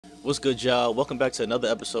What's good, y'all? Welcome back to another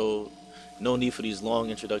episode. No need for these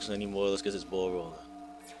long introductions anymore. Let's get this ball rolling.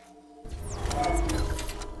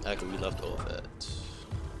 Back where we left off at.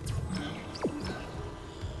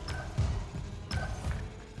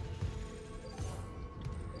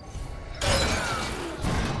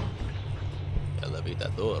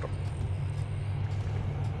 Elevatador.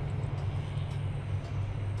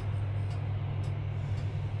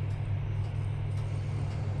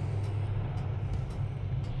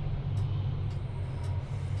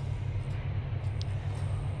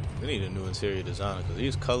 We need a new interior designer because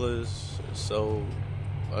these colors are so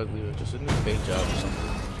ugly. Or just a new paint job or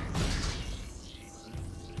something.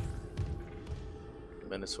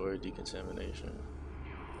 Mandatory decontamination.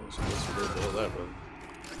 What's supposed to do all that, bro?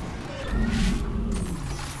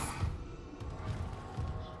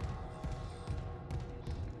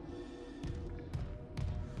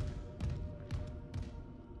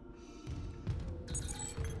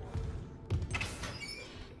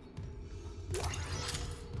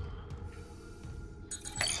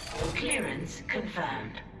 Clearance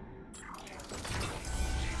confirmed.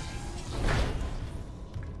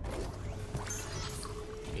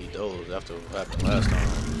 Need those after what happened last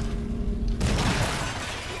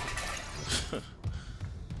time.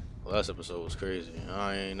 Last episode was crazy.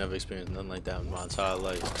 I ain't never experienced nothing like that in my entire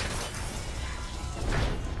life.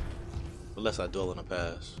 Unless I dwell in the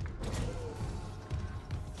past.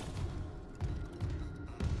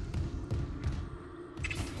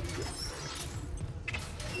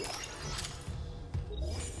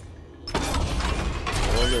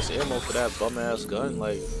 Ammo for that bum ass gun,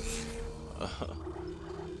 like let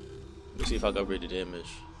me see if I can upgrade the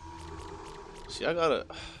damage. See, I gotta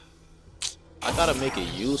make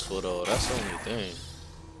it useful though, that's the only thing.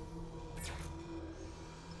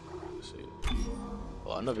 Let's see.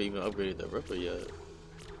 Oh, I never even upgraded the Ripper yet.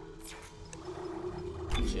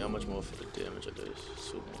 Let's see how much more for the damage of this.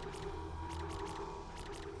 Super.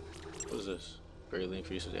 What is this? Greatly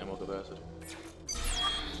increases ammo capacity.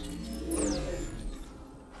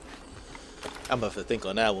 I'm about to think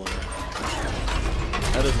on that one.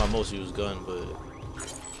 That is my most used gun, but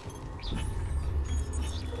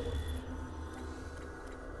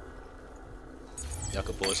y'all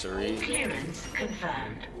can pause to read. Clearance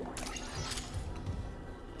confirmed.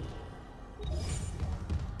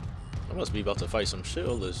 I must be about to fight some shit.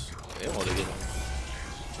 All this ammo they give me.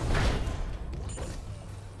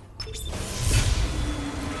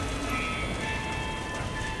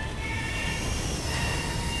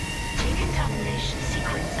 Decontamination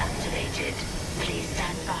sequence activated. Please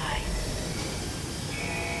stand by.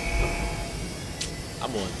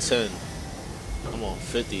 I'm on 10. I'm on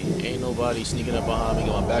 50. Ain't nobody sneaking up behind me,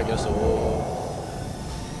 got my back against the wall.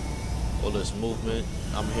 All this movement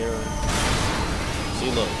I'm hearing.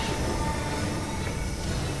 See, look.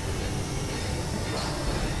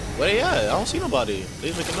 Where they at? I don't see nobody. They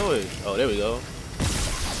just making noise. Oh, there we go.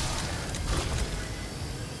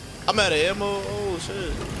 I'm out of ammo. Oh,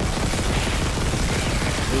 shit.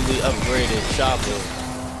 Newly upgraded chopper.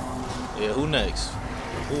 Yeah, who next?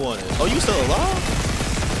 Who won it? Oh, you still alive?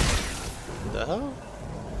 What the hell?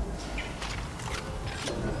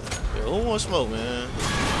 Yeah, who wants smoke, man?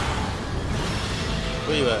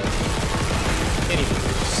 Where you at? Can't even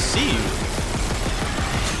see you.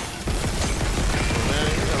 Oh, man,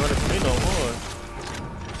 you're not running from me no more.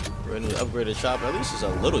 Brand new upgraded chopper. At least it's a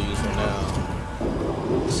little useful now.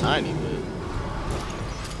 Tiny bit.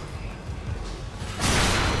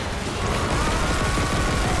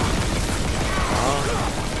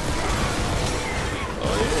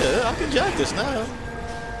 I can jack this now.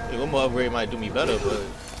 Hey, one more upgrade might do me better, but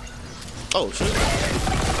oh shit.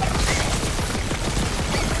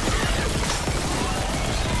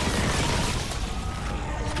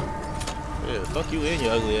 Yeah, fuck you and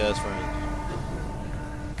your ugly ass friend.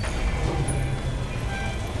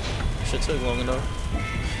 Shit took long enough.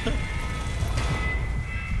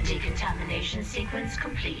 Decontamination sequence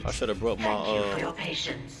complete. I should have brought my Thank you for your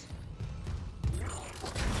patience.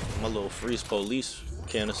 my little freeze police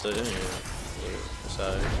canister in here.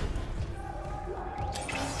 Sorry.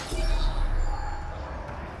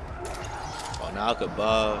 Oh, now I could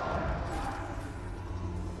buy.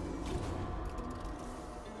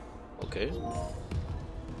 Okay.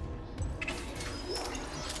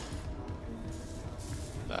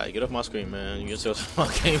 Alright, get off my screen, man. You get yourself my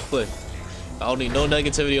gameplay. I don't need no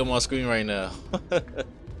negativity on my screen right now.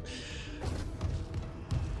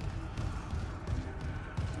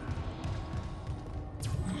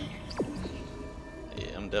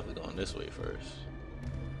 Definitely going this way first.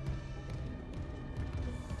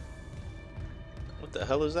 What the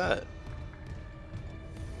hell is that?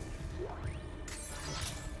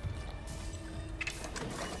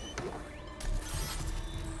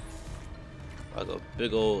 Like a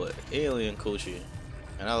big old alien coochie.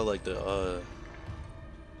 And I like the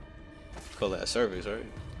call that cervix, right?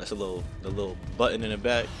 That's the little button in the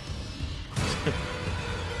back.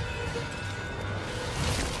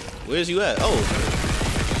 Where's you at? Oh.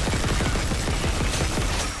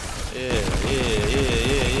 Yeah.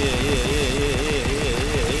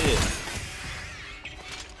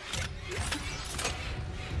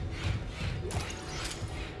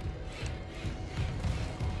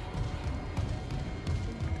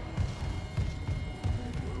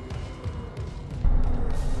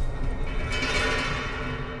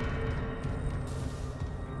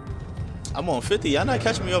 I'm on 50. Y'all not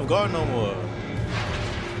catching me off guard no more.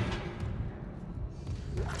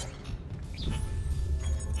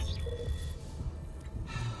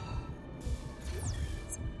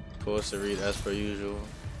 Pause to read as per usual.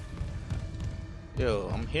 Yo,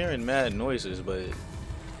 I'm hearing mad noises, but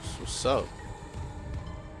what's up?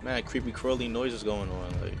 Mad creepy crawly noises going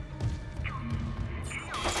on. Like,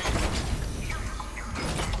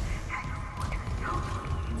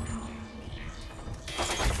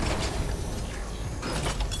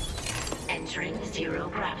 entering zero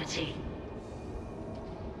gravity.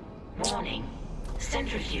 Warning,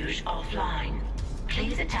 centrifuge offline.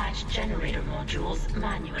 Please attach generator modules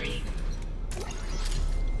manually.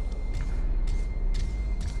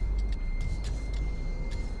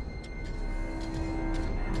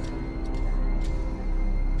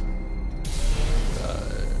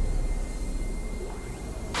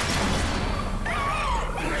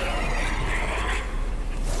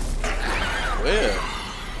 where?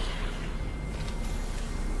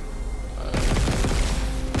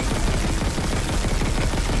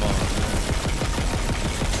 Come on.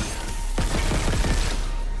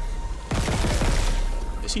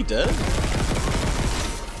 Is he dead?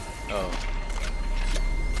 Oh.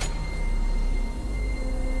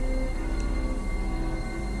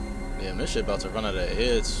 Damn, this shit about to run out of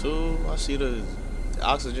air too. I see the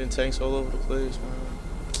oxygen tanks all over the place, man.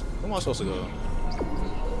 Where am I supposed to go?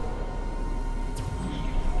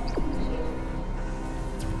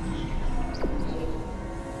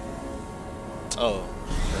 Oh,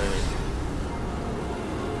 right.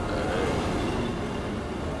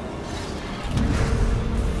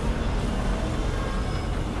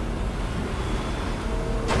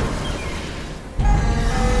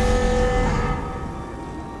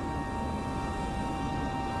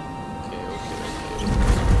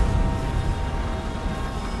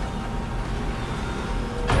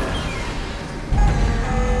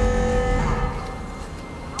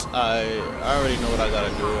 I already know what I gotta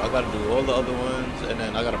do. I gotta do all the other ones, and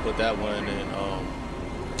then I gotta put that one in.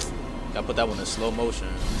 Gotta put that one in slow motion.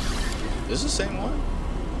 Is this the same one?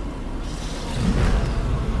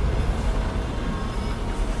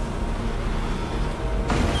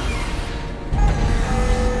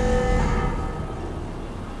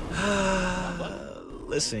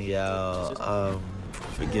 Listen, y'all.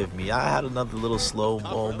 Forgive me. I had another little slow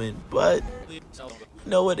moment, but you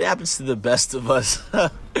know what happens to the best of us.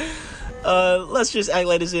 Let's just act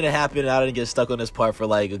like this didn't happen and I didn't get stuck on this part for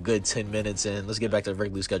like a good 10 minutes, and let's get back to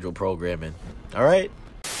regularly scheduled programming. All right?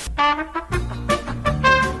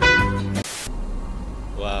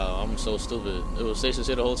 Wow, I'm so stupid. It was Stasis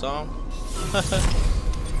here the whole time?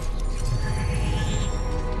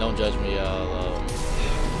 Don't judge me, y'all.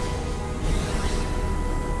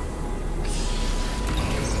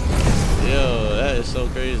 Yo, that is so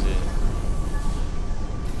crazy.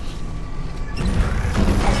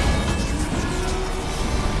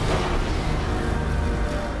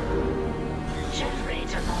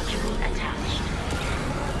 Generator module attached.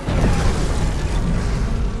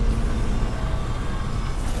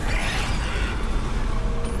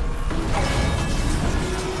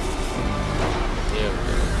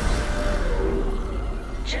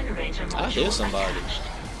 Generator module I hear somebody. attached.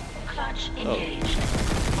 Clutch Oh. engaged.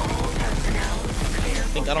 All personnel clear.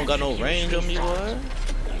 Think I don't got no range on me, boy?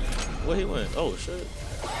 Where he went? Oh, shit.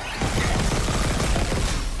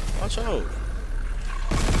 Watch out.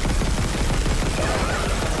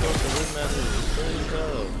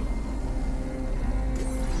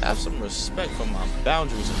 Have some respect for my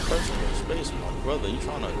boundaries and personal space, my brother. You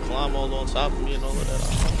trying to climb all on top of me and all of that?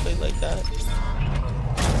 I don't play like that.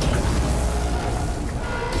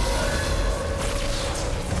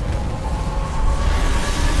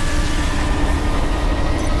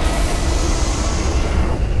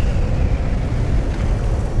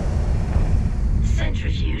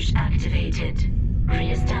 Centrifuge activated.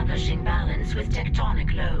 Re-establishing balance with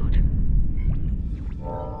tectonic load.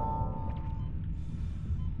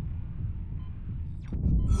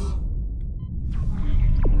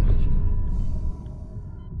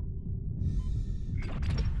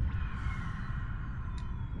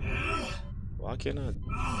 can't I?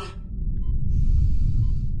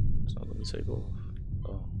 It's not let me take off.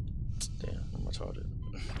 Oh, damn, I'm retarded.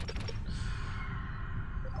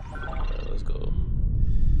 Alright, let's go.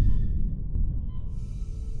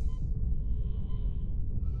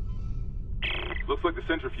 Looks like the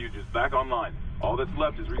centrifuge is back online. All that's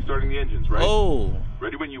left is restarting the engines, right? Oh!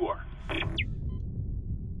 Ready when you are.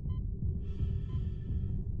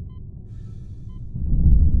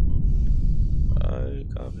 Alright,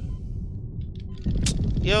 copy.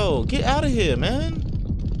 Yo, get out of here, man!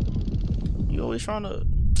 You always trying to...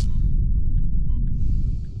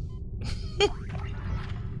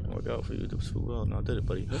 work out for you too well. No, I did it,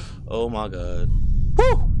 buddy. Oh my god.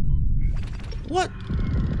 Woo! What?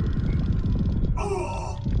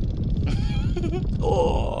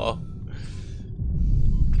 Oh.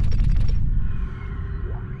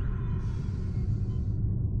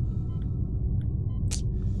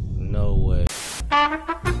 No way.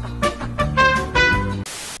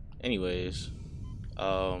 Anyways,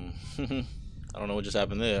 I don't know what just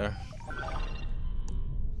happened there.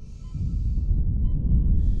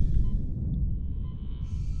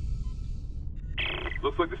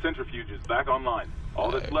 Looks like the centrifuge is back online. All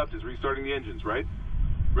that's left is restarting the engines, right?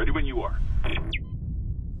 Ready when you are.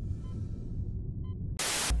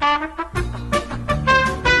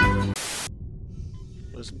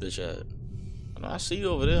 Where's the bitch at? No, I see you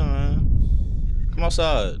over there, man. Come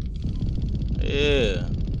outside. Yeah.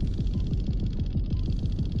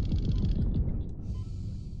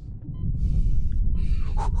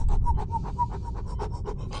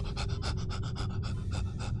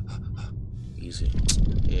 Easy.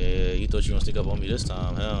 Yeah, you thought you were gonna stick up on me this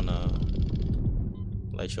time. Hell no.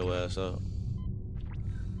 Light your ass up.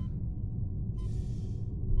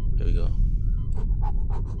 Here we go.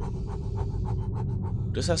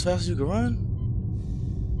 This as fast as you can run?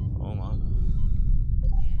 Oh my god.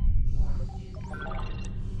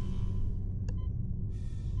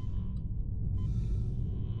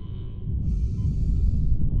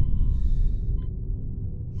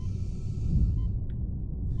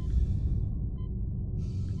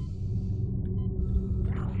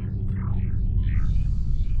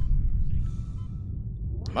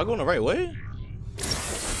 Am I going the right way?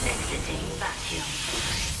 Exiting vacuum.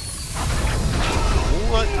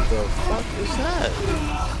 What the fuck is that?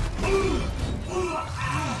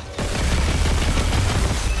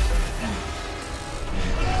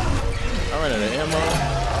 I ran out of ammo.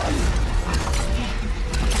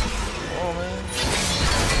 Oh man.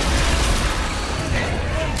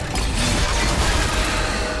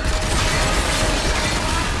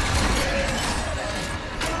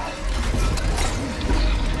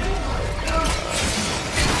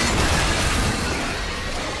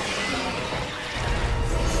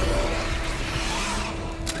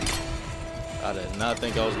 I did not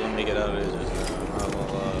think I was gonna make it out of this just now. I'm not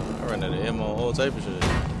gonna lie. I ran out of ammo, all type of shit.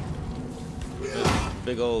 This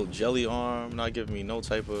big old jelly arm, not giving me no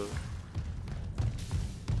type of.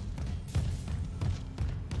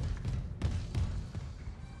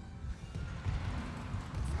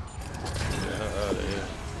 Get the hell out of here.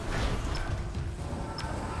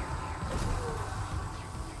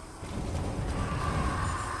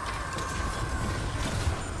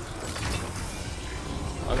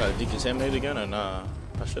 I gotta decontaminate again or nah?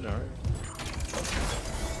 I shouldn't, right?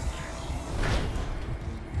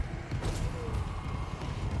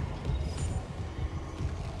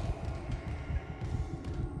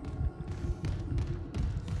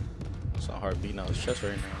 It's not heart beating out his chest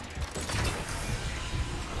right now.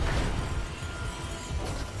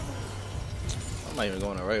 I'm not even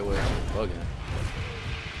going the right way. I'm bugging.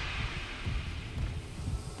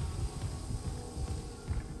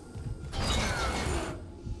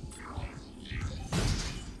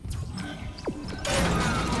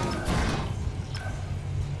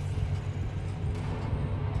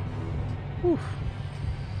 Whew.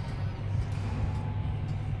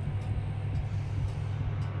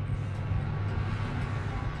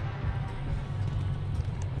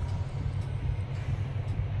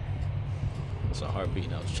 That's a heart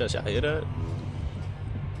beating out his chest. Y'all hear that?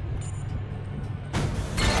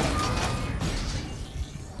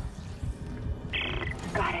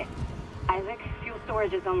 Got it. Isaac, fuel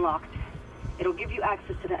storage is unlocked. It'll give you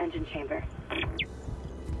access to the engine chamber.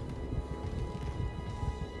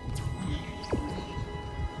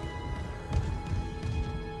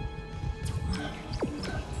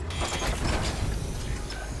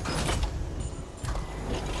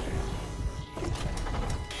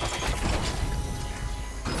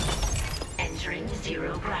 Entering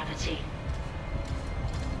zero gravity.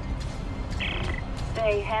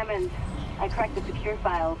 Hey, Hammond. I cracked the secure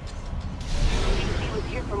files. PC was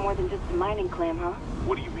here for more than just a mining claim, huh?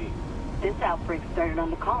 What do you mean? This outbreak started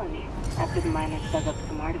on the colony after the miners dug up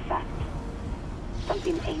some artifacts.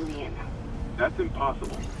 Something alien. That's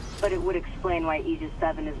impossible. But it would explain why Aegis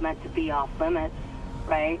 7 is meant to be off limits,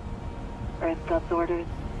 right? Earth God's orders.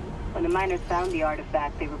 When the miners found the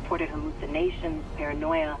artifact, they reported hallucinations,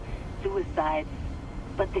 paranoia, suicides.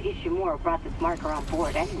 But the Ishimura brought this marker on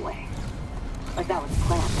board anyway. Like that was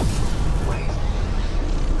planned. Wait.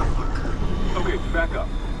 A marker. Okay, back up.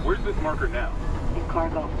 Where's this marker now? In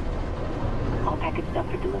cargo. All packaged up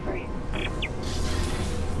for delivery.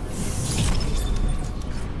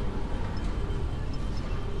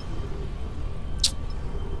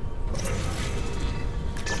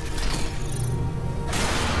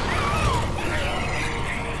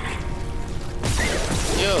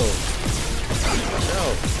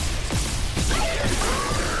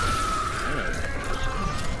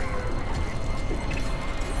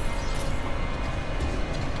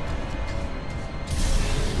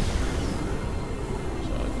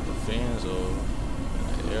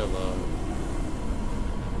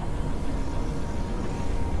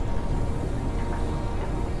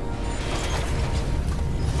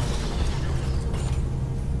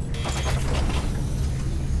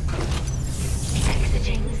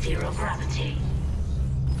 Zero gravity.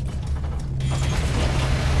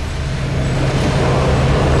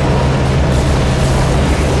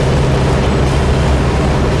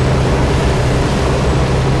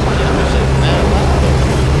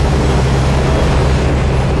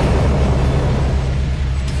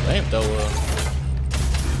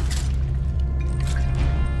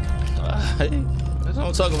 That's what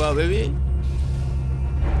I'm talking about, baby.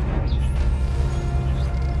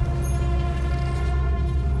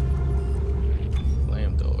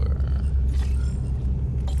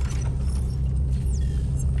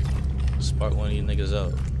 Spark one of these niggas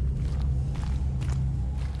up.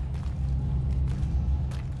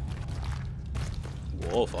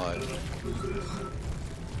 Whoa, fire.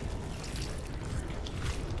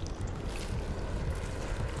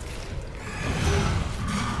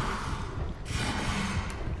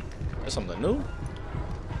 That's something new?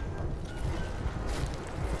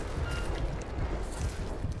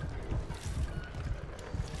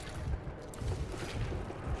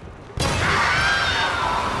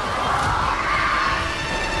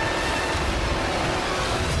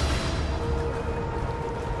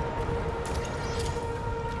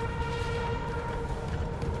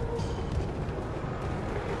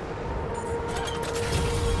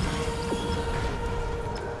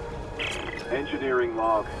 Engineering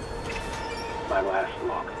log. My last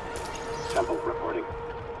log. Sample reporting.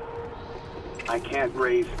 I can't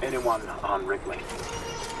raise anyone on Wrigley.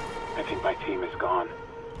 I think my team is gone.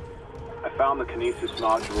 I found the kinesis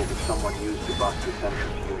module that someone used to bust the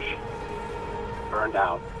centrifuge. Burned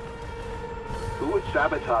out. Who would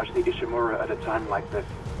sabotage the Ishimura at a time like this?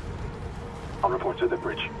 I'll report to the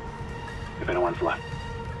bridge, if anyone's left.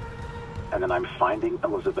 And then I'm finding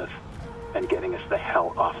Elizabeth and getting us the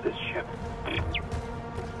hell off this ship.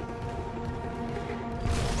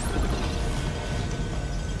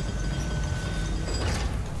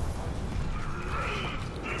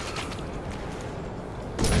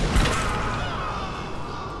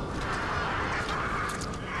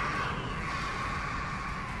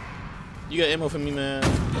 You got ammo for me, man?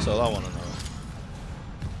 That's all I want to know.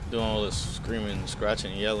 Doing all this screaming,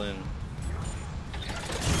 scratching, yelling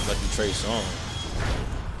like you Trey Songz.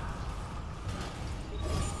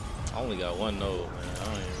 I only got one node, man. I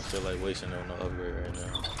don't even feel like wasting on no upgrade right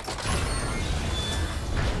now.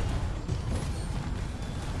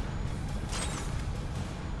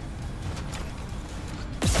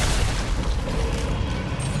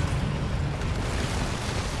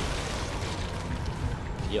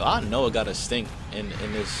 Yo, I know it got a stink in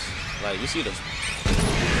this. Like, you see this?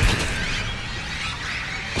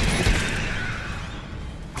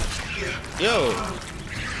 Yo,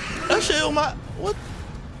 that shit on my what?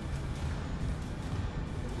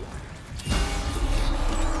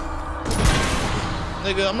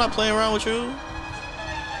 Nigga, I'm not playing around with you.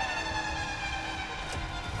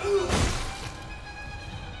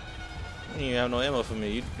 You ain't have no ammo for me.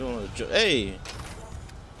 You doing a joke? Hey.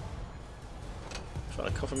 Trying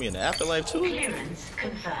to come for me in the afterlife too? Clearance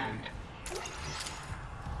confirmed.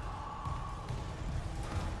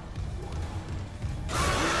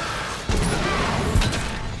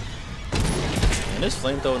 And this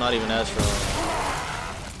flamethrower not even that strong.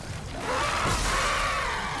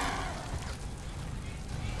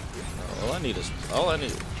 All I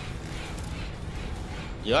need.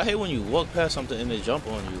 Yo, I hate when you walk past something and they jump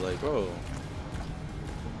on you, like, bro.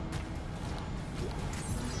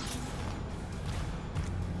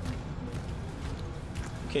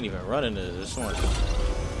 Can't even run in this. This one.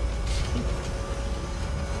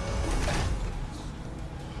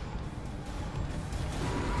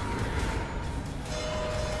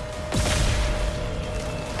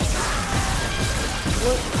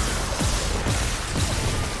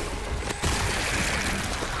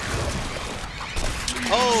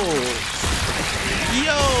 Oh,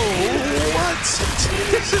 yo, what?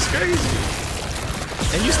 This is crazy.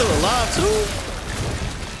 And you still alive too?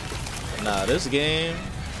 Nah, this game.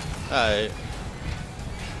 Alright.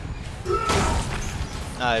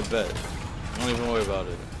 I bet. Don't even worry about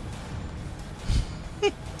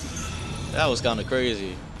it. That was kind of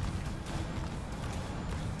crazy.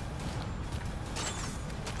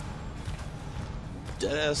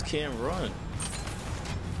 Dead ass can't run.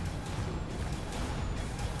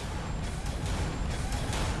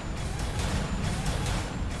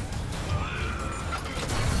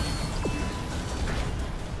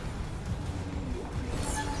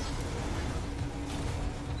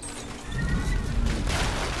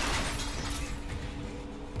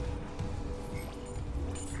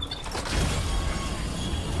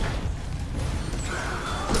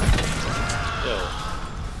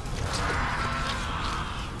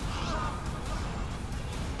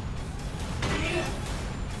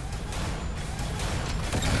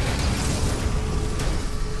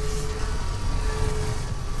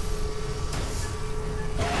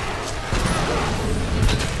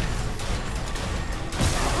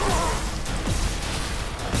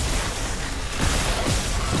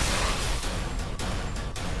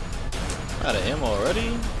 Out of ammo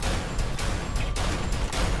already?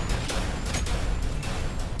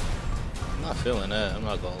 I'm not feeling that, I'm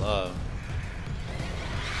not gonna lie.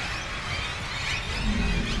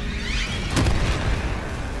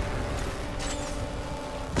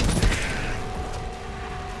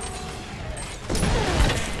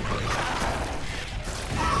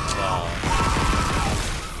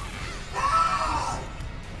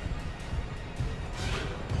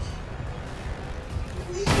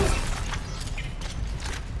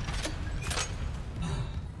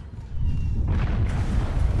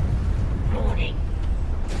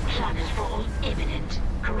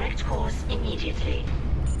 Immediately.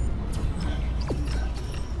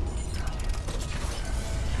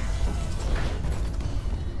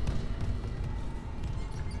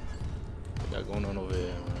 What got going on over here,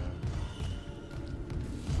 man?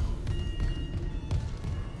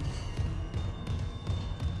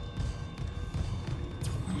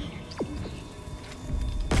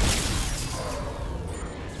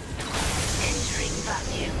 Entering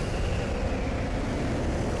vacuum.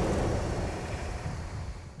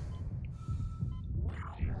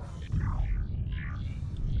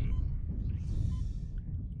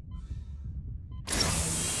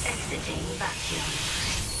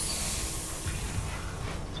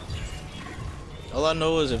 All I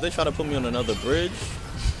know is if they try to put me on another bridge,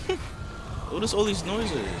 what is all these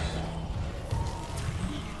noises?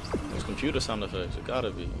 Those computer sound effects, it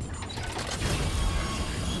gotta be.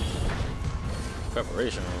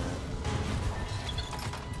 Preparation.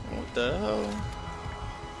 What the hell?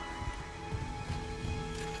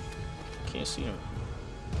 Can't see him.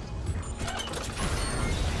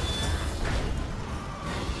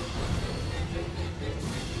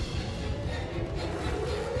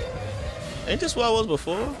 Ain't this where I was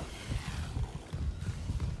before?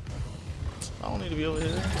 I don't need to be over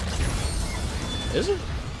here. Is it?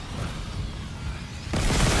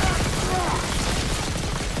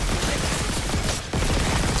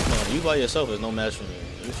 No, you by yourself is no match for me.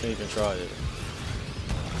 You shouldn't even try it.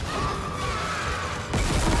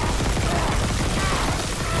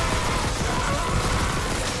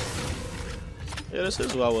 Yeah, this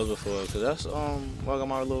is where I was before, cause that's where I got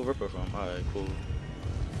my little ripper from. Alright, cool.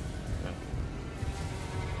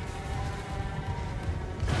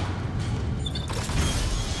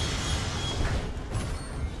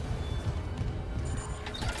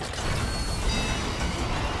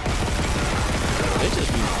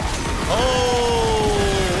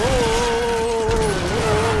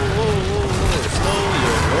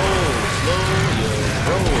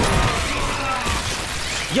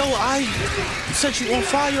 Yo, I set you on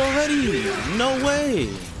fire already. No way.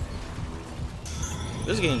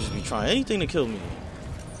 This game just be trying anything to kill me.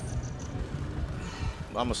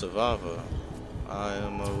 I'm a survivor. I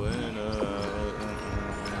am a winner.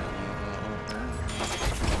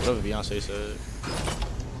 Whatever Beyonce said.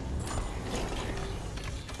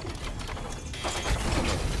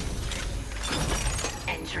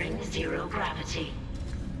 Entering zero gravity.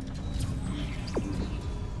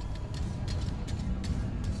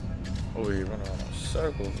 Over here running around in a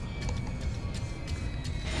circle.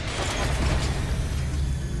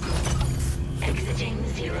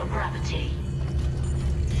 zero gravity.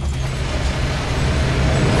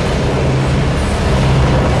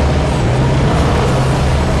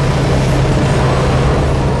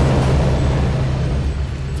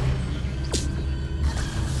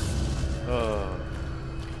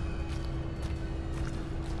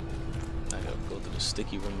 I gotta go to the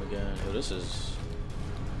sticky room again. Yo, this is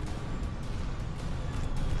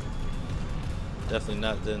definitely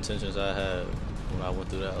not the intentions I had when I went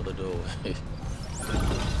through that other doorway.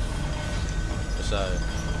 Besides,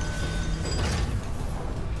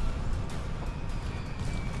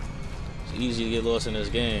 it's easy to get lost in this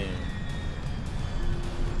game.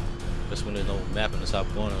 Just when there's no map in the top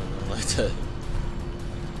corner or nothing like that.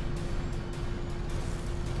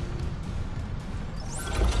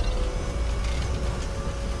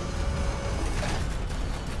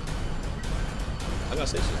 I got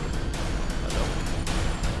stations. I know.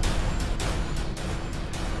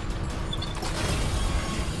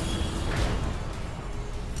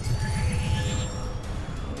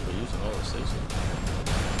 We're using all the stations.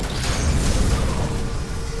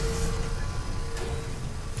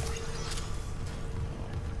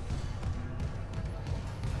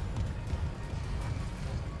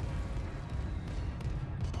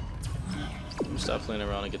 Let me stop playing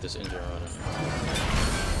around and get this engine running.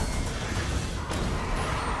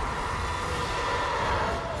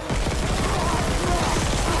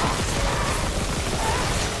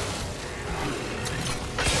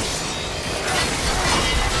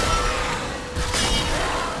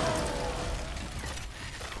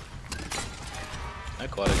 I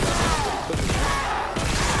caught it pretty quickly.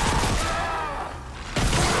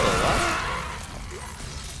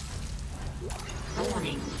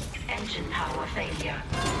 Warning. Engine power failure.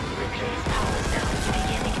 Replace power cell to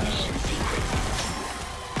begin ignition sequence.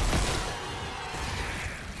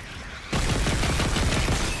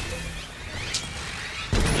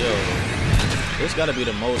 Yo, this gotta be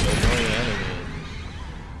the most annoying enemy.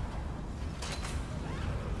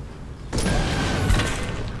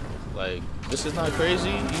 Like, this is not crazy?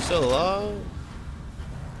 You still alive?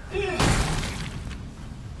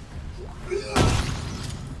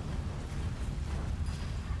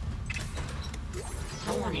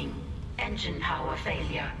 Warning. Engine power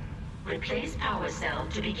failure. Replace power cell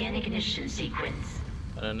to begin ignition sequence.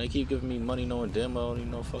 And then they keep giving me money knowing damn well I don't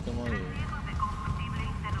need no fucking money.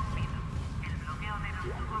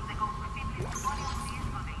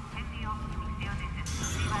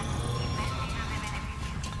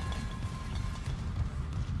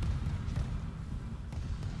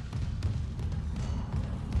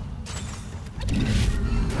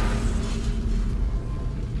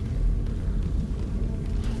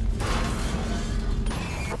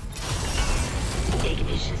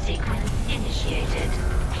 Ignition sequence initiated.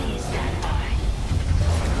 Please stand by.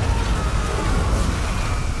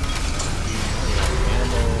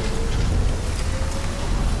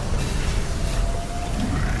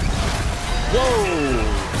 Whoa!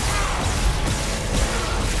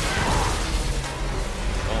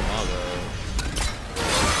 Oh my god.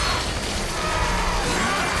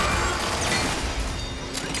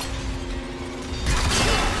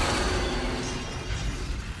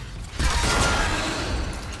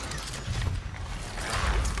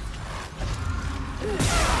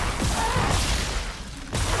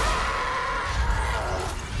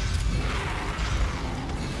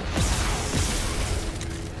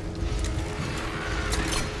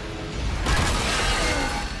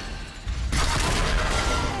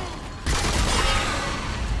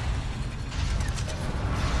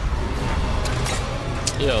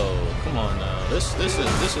 Yo, come on now. This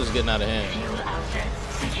is getting out of hand. Fuel outlets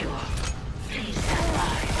secure. Please stand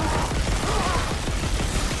by.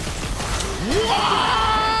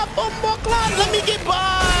 Whoa! Bomboclat, let me get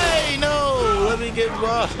by! No, let me get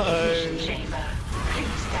by. Ignition chamber.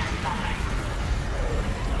 Please stand by.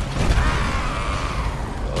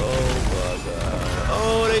 Oh my god.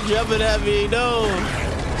 Oh, they jumping at me. No.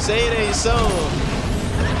 Say it ain't so.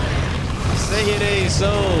 Say it ain't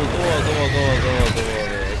so. Come on, come on, come on, come on, come on, man.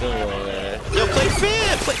 Come on, man. Yo, play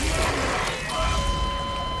fair. Play.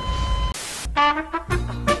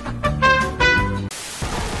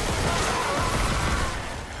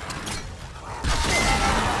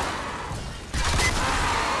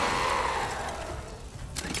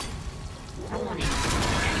 Warning.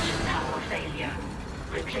 Engine power failure.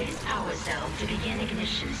 Replace power cell to begin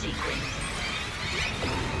ignition sequence.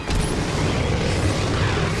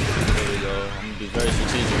 There we go. I'm gonna be very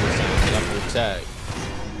strategic this time because I'm gonna attack.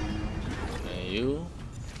 And you?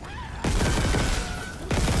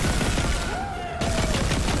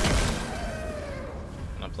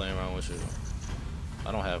 I'm not playing around with you.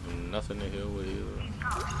 I don't have nothing to heal with either.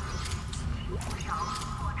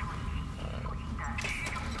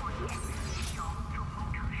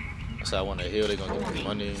 So I want to heal. They're gonna give me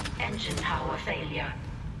money. Engine power failure.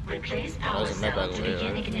 Replace power There's a med cell bag to over here,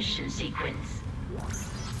 begin right? ignition sequence.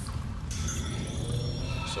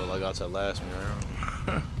 So like I said last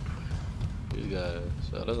round. You guys.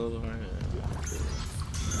 So that's over right here.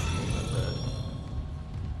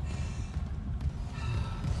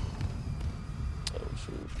 Oh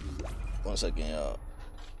shoot. 1 second, y'all.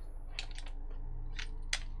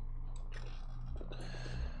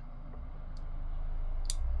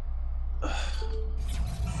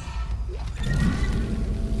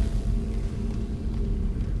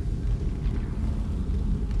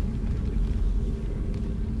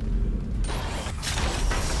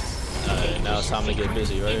 Alright, now it's time to get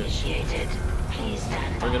busy, right? Initiated. Please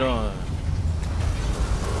stand Bring it by. on.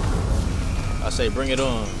 I say bring it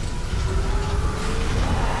on.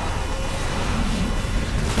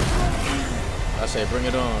 I say bring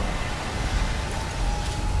it on.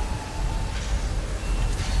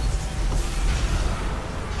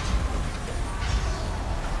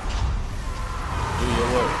 Do your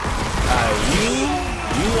work. Alright,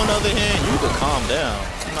 you on the other hand, you can calm down.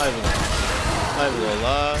 I'm not even gonna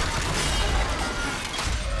lie.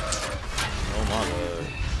 Oh my god.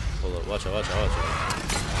 Hold up, watch out.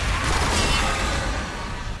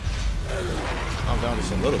 I'm down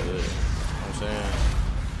just a little bit. You know what I'm saying?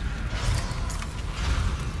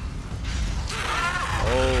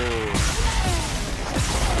 Oh.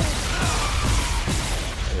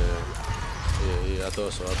 Yeah, I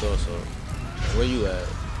thought so. Where you at?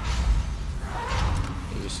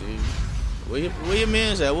 You see? Where your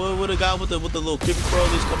man's at? Where the guy with the little creepy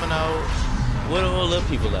crawlies coming out? Where all the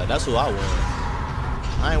people at? That's who I want.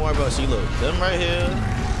 I ain't worried about. See, look, them right here.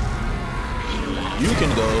 You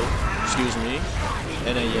can go. Excuse me.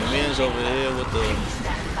 And then your man's over here with the.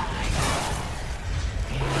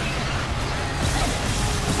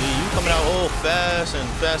 See, you coming out all fast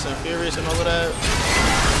and furious and all of that.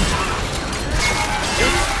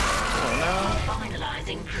 Come on now.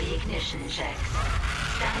 Finalizing pre-ignition checks.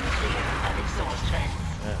 Stand clear of exhaust vents.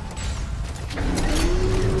 Yeah.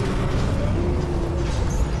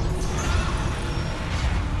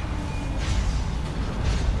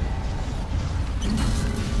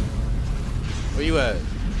 Where you at?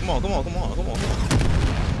 Come on.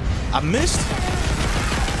 I missed?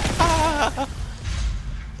 Ah.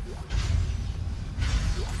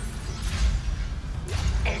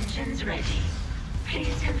 Engines ready.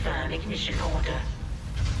 Please confirm ignition order.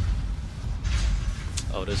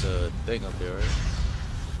 Oh, there's a thing up there, right?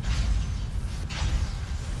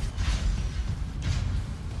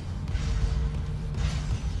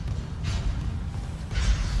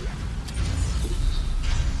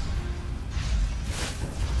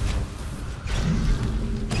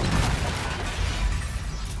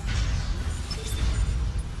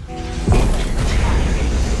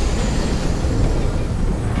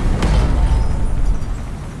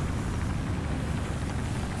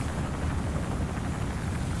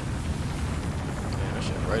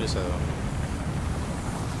 Right as hell.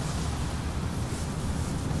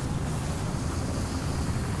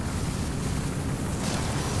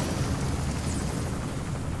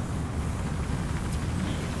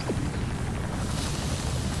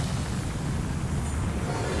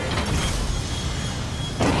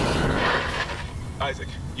 Isaac,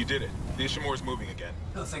 you did it. The Ishimura's moving again.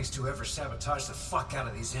 No thanks to whoever sabotaged the fuck out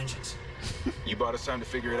of these engines. You bought us time to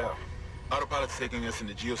figure it out. Autopilot's taking us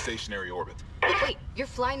into geostationary orbit. Wait, you're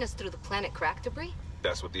flying us through the planet crack debris?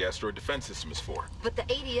 That's what the asteroid defense system is for. But the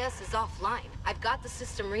ADS is offline. I've got the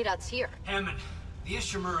system readouts here. Hammond, the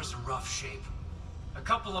Ishimura's in rough shape. A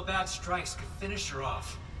couple of bad strikes could finish her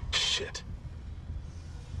off. Shit.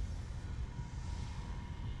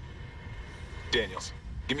 Daniels,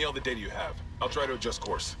 give me all the data you have. I'll try to adjust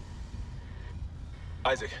course.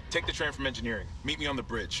 Isaac, take the train from engineering. Meet me on the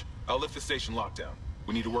bridge. I'll lift the station lockdown.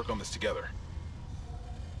 We need to work on this together.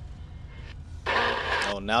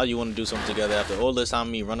 Oh, now you want to do something together after all this time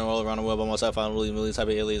me running all around the world by myself, finding really type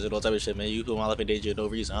of aliens and all type of shit, man. You put my life in danger for no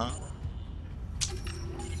reason, huh?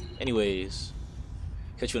 Anyways,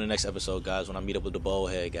 catch you in the next episode, guys, when I meet up with the bald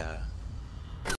head guy.